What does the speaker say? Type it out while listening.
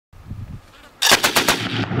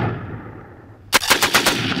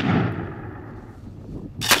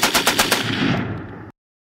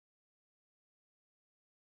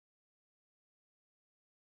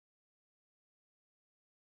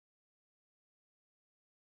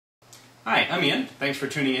Hi, I'm Ian. Thanks for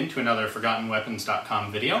tuning in to another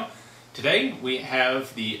ForgottenWeapons.com video. Today we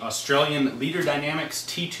have the Australian Leader Dynamics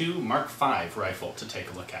T2 Mark V rifle to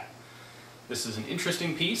take a look at. This is an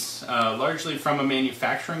interesting piece, largely from a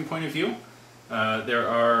manufacturing point of view. There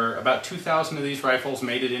are about 2,000 of these rifles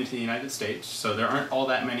made it into the United States, so there aren't all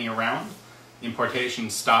that many around.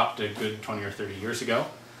 Importation stopped a good 20 or 30 years ago,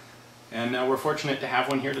 and we're fortunate to have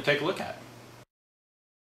one here to take a look at.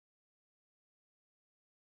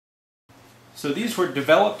 So these were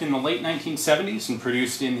developed in the late 1970s and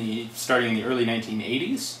produced starting in the early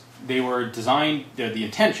 1980s. They were designed, the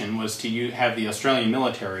intention was to have the Australian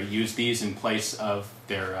military use these in place of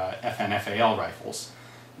their FN/FAL rifles.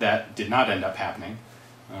 That did not end up happening.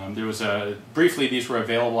 Briefly these were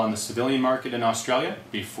available on the civilian market in Australia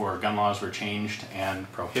before gun laws were changed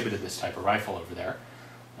and prohibited this type of rifle over there.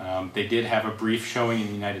 They did have a brief showing in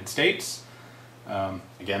the United States.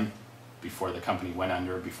 Again, before the company went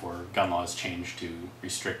under, before gun laws changed to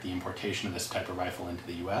restrict the importation of this type of rifle into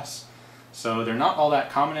the US. So they're not all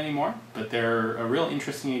that common anymore, but they're a real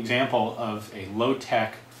interesting example of a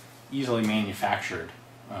low-tech, easily manufactured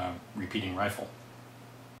repeating rifle.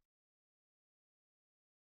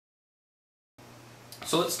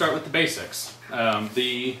 So let's start with the basics.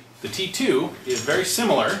 The T2 is very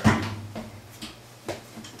similar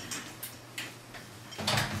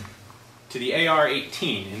to the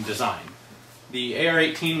AR-18 in design. The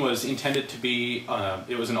AR-18 was intended to be,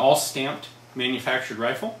 it was an all-stamped manufactured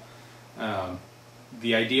rifle.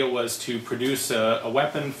 The idea was to produce a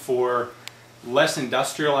weapon for less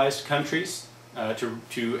industrialized countries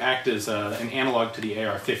to act as an analog to the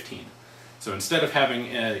AR-15. So instead of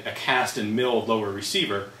having a cast and milled lower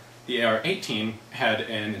receiver, the AR-18 had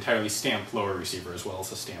an entirely stamped lower receiver as well as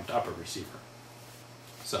a stamped upper receiver.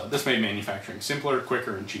 So this made manufacturing simpler,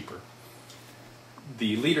 quicker, and cheaper.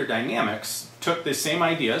 The Leader Dynamics took the same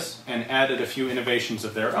ideas and added a few innovations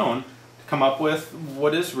of their own to come up with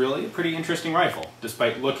what is really a pretty interesting rifle,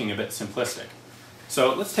 despite looking a bit simplistic.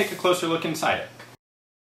 So let's take a closer look inside it.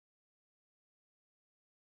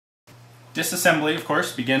 Disassembly, of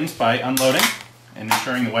course, begins by unloading and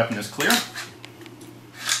ensuring the weapon is clear.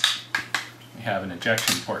 We have an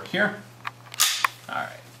ejection port here.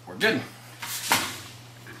 Alright, we're good.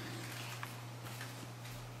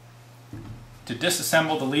 To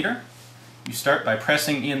disassemble the leader, you start by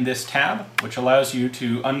pressing in this tab, which allows you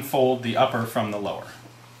to unfold the upper from the lower.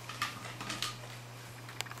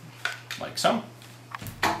 Like so.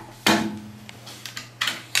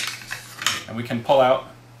 And we can pull out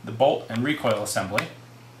the bolt and recoil assembly,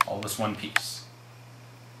 all this one piece.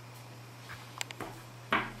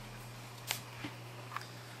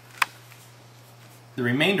 The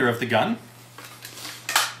remainder of the gun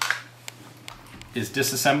is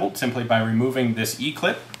disassembled simply by removing this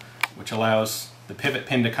E-clip, which allows the pivot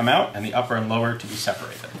pin to come out and the upper and lower to be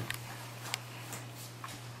separated.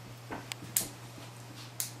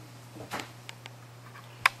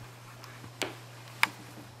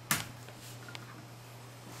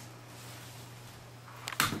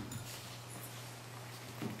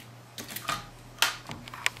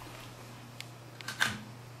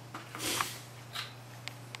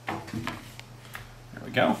 There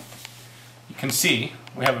we go. You can see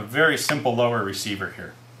we have a very simple lower receiver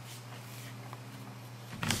here.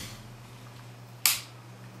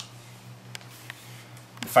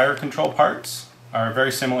 The fire control parts are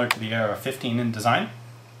very similar to the AR-15 in design.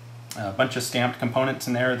 A bunch of stamped components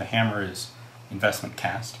in there. The hammer is investment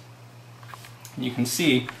cast. And you can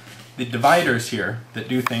see the dividers here that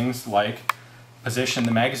do things like position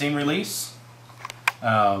the magazine release,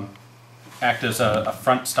 act as a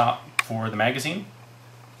front stop for the magazine,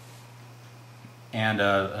 and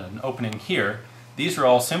an opening here. These are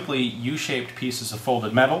all simply U-shaped pieces of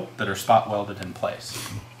folded metal that are spot welded in place.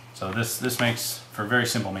 So this makes for very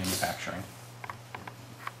simple manufacturing.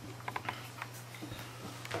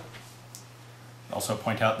 Also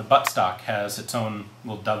point out the buttstock has its own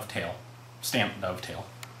little dovetail, stamped dovetail.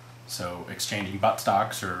 So exchanging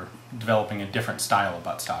buttstocks or developing a different style of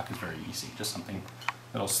buttstock is very easy. Just something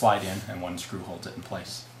that'll slide in and one screw holds it in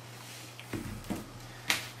place.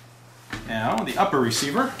 Now, the upper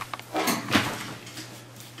receiver.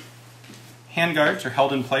 Handguards are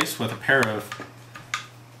held in place with a pair of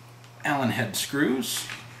Allen head screws.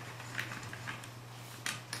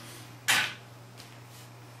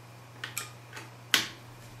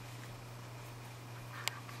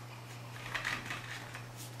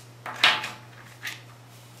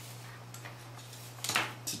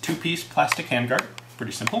 It's a two-piece plastic handguard,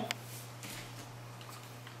 pretty simple.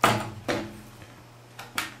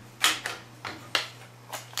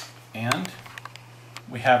 And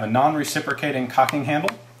we have a non-reciprocating cocking handle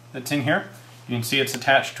that's in here. You can see it's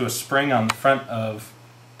attached to a spring on the front of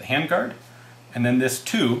the handguard, and then this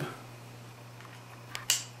tube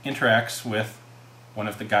interacts with one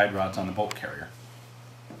of the guide rods on the bolt carrier.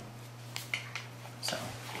 So,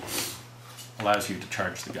 allows you to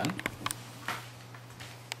charge the gun.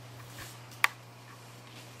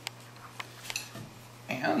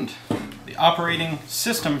 And the operating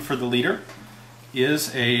system for the leader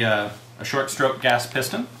is a short stroke gas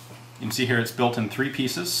piston. You can see here it's built in 3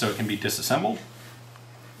 pieces, so it can be disassembled.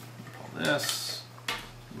 Pull this,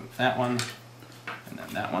 move that one, and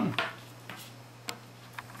then that one.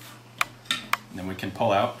 And then we can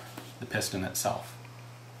pull out the piston itself.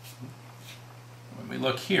 When we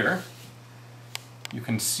look here, you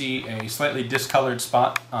can see a slightly discolored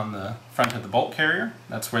spot on the front of the bolt carrier.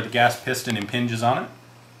 That's where the gas piston impinges on it.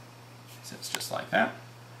 So it's just like that.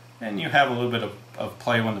 And you have a little bit of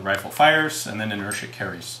play when the rifle fires, and then inertia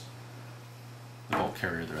carries the bolt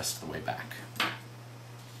carrier the rest of the way back.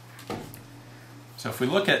 So if we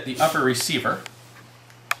look at the upper receiver,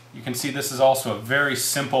 you can see this is also a very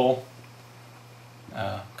simple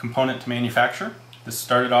component to manufacture. This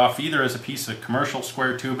started off either as a piece of commercial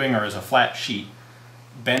square tubing or as a flat sheet,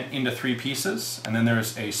 bent into 3 pieces, and then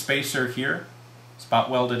there's a spacer here, spot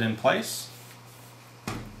welded in place,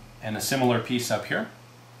 and a similar piece up here,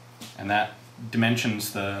 and that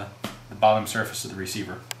dimensions the bottom surface of the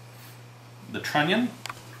receiver. The trunnion,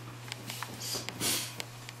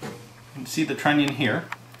 you can see the trunnion here.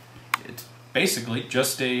 It's basically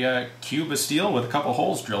just a cube of steel with a couple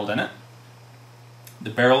holes drilled in it. The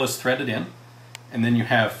barrel is threaded in, and then you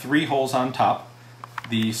have 3 holes on top.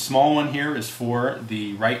 The small one here is for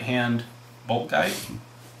the right hand bolt guide.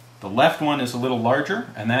 The left one is a little larger,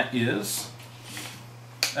 and that's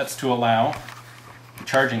to allow the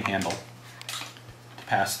charging handle to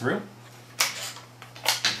pass through.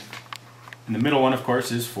 And the middle one, of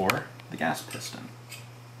course, is for the gas piston.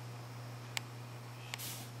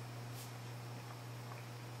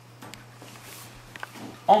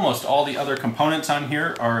 Almost all the other components on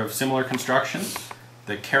here are of similar construction.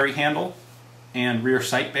 The carry handle and rear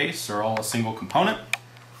sight base are all a single component.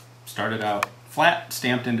 Started out flat,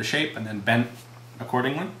 stamped into shape, and then bent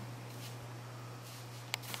accordingly.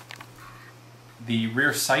 The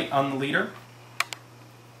rear sight on the leader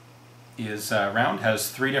is round,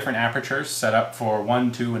 has 3 different apertures set up for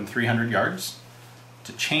 1, 2, and 300 yards.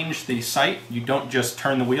 To change the sight, you don't just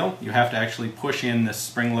turn the wheel, you have to actually push in this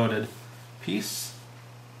spring-loaded piece,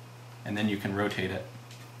 and then you can rotate it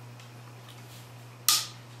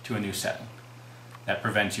to a new setting. That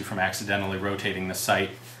prevents you from accidentally rotating the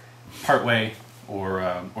sight partway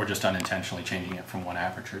or just unintentionally changing it from one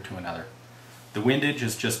aperture to another. The windage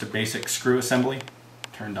is just a basic screw assembly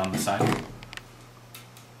turned on the side.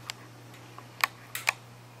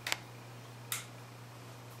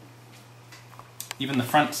 Even the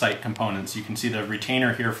front sight components, you can see the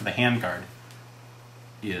retainer here for the handguard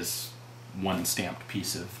is one stamped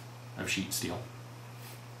piece of sheet steel.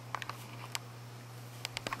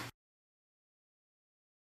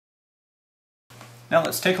 Now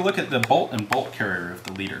let's take a look at the bolt and bolt carrier of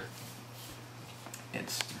the leader.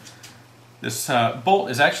 This bolt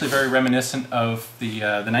is actually very reminiscent of the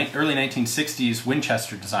early 1960s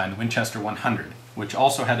Winchester design, the Winchester 100, which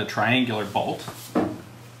also had a triangular bolt.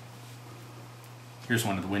 Here's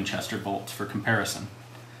one of the Winchester bolts for comparison.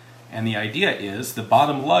 And the idea is the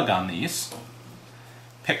bottom lug on these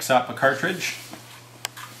picks up a cartridge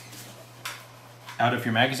out of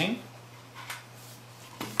your magazine,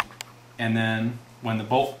 and then when the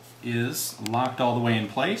bolt is locked all the way in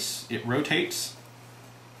place, it rotates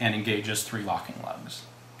and engages 3 locking lugs.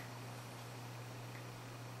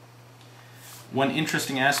 One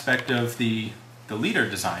interesting aspect of the leader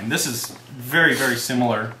design, this is very, very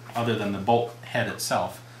similar, other than the bolt head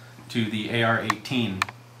itself, to the AR-18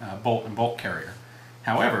 bolt and bolt carrier.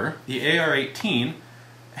 However, the AR-18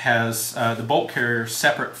 has the bolt carrier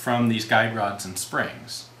separate from these guide rods and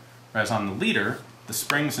springs, whereas on the leader, the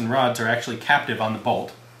springs and rods are actually captive on the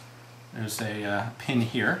bolt. There's a pin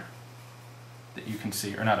here that you can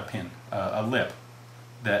see, or not a pin, a lip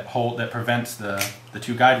that prevents the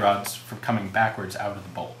 2 guide rods from coming backwards out of the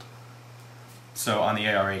bolt. So on the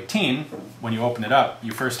AR-18, when you open it up,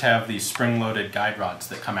 you first have these spring-loaded guide rods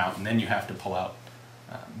that come out, and then you have to pull out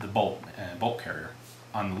the bolt carrier.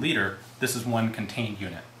 On the leader, this is one contained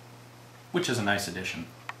unit, which is a nice addition.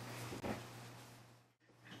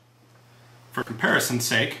 For comparison's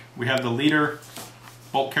sake, we have the leader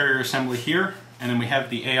bolt carrier assembly here, and then we have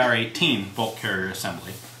the AR-18 bolt carrier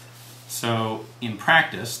assembly. So in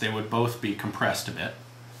practice, they would both be compressed a bit,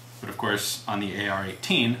 but of course on the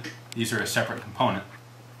AR-18, these are a separate component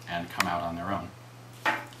and come out on their own.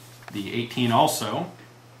 The 18 also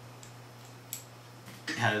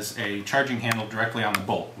has a charging handle directly on the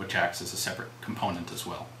bolt, which acts as a separate component as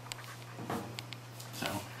well. So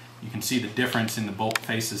you can see the difference in the bolt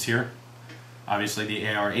faces here. Obviously the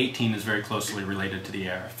AR-18 is very closely related to the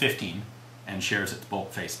AR-15 and shares its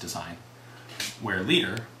bolt face design, where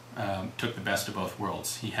Leader took the best of both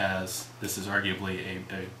worlds. This is arguably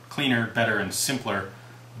a cleaner, better, and simpler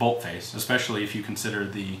bolt face, especially if you consider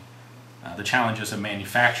the challenges of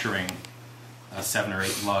manufacturing a 7 or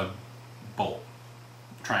 8 lug bolt.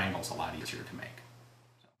 Triangle's a lot easier to make.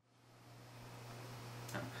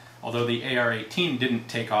 Although the AR-18 didn't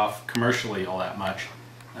take off commercially all that much,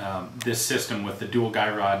 this system with the dual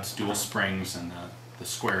guy rods, dual springs, and the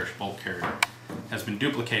squarish bolt carrier has been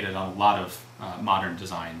duplicated on a lot of modern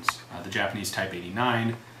designs. The Japanese Type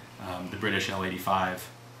 89, the British L85,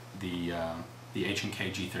 the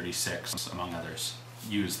H&K G36, among others,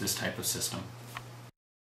 use this type of system.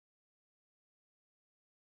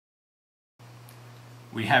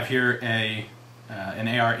 We have here an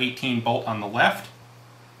AR-18 bolt on the left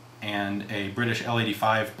and a British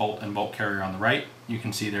L85 bolt and bolt carrier on the right. You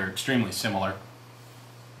can see they're extremely similar.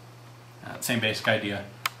 Same basic idea.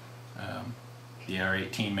 The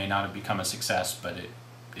AR-18 may not have become a success, but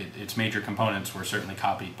its major components were certainly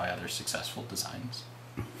copied by other successful designs.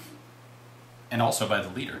 And also by the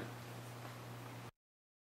Leader.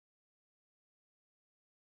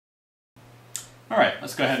 Alright,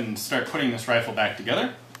 let's go ahead and start putting this rifle back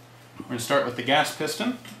together. We're going to start with the gas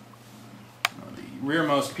piston. The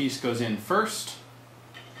rearmost piece goes in first,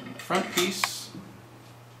 then the front piece,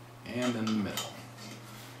 and then the middle.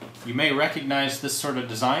 You may recognize this sort of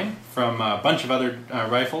design from a bunch of other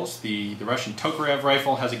rifles. The Russian Tokarev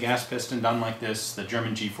rifle has a gas piston done like this. The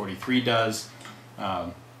German G43 does.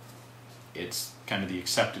 It's kind of the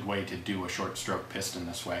accepted way to do a short stroke piston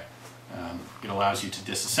this way. It allows you to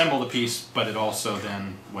disassemble the piece, but it also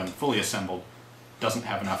then, when fully assembled, doesn't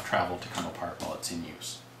have enough travel to come apart while it's in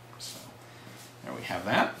use. So there we have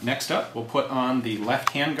that. Next up, we'll put on the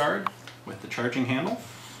left handguard with the charging handle.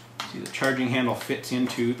 See, the charging handle fits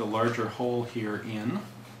into the larger hole here in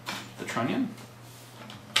the trunnion.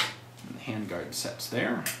 And the handguard sets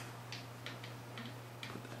there.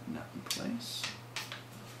 Put that nut in place.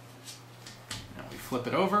 Now we flip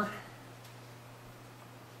it over.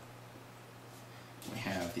 We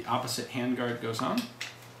have the opposite handguard goes on,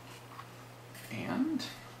 and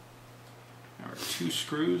our 2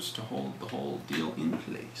 screws to hold the whole deal in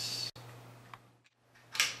place.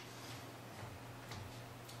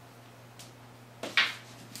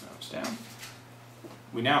 Those down.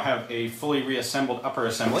 We now have a fully reassembled upper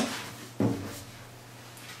assembly.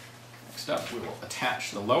 Next up, we will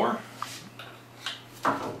attach the lower.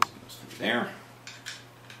 Goes through there.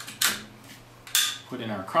 Put in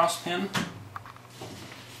our cross pin.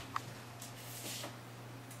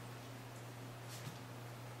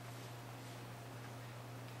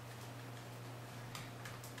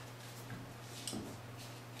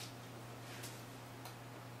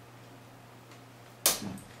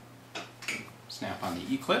 Snap on the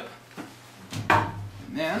E-clip, and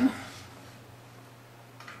then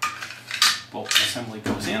bolt assembly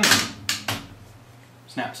goes in,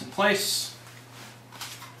 snaps in place,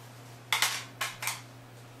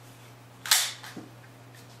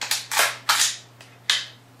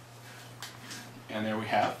 and there we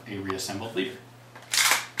have a reassembled Leader.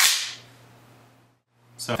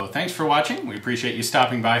 So thanks for watching. We appreciate you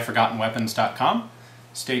stopping by ForgottenWeapons.com.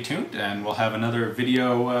 Stay tuned, and we'll have another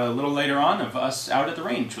video a little later on of us out at the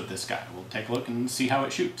range with this guy. We'll take a look and see how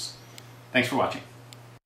it shoots. Thanks for watching.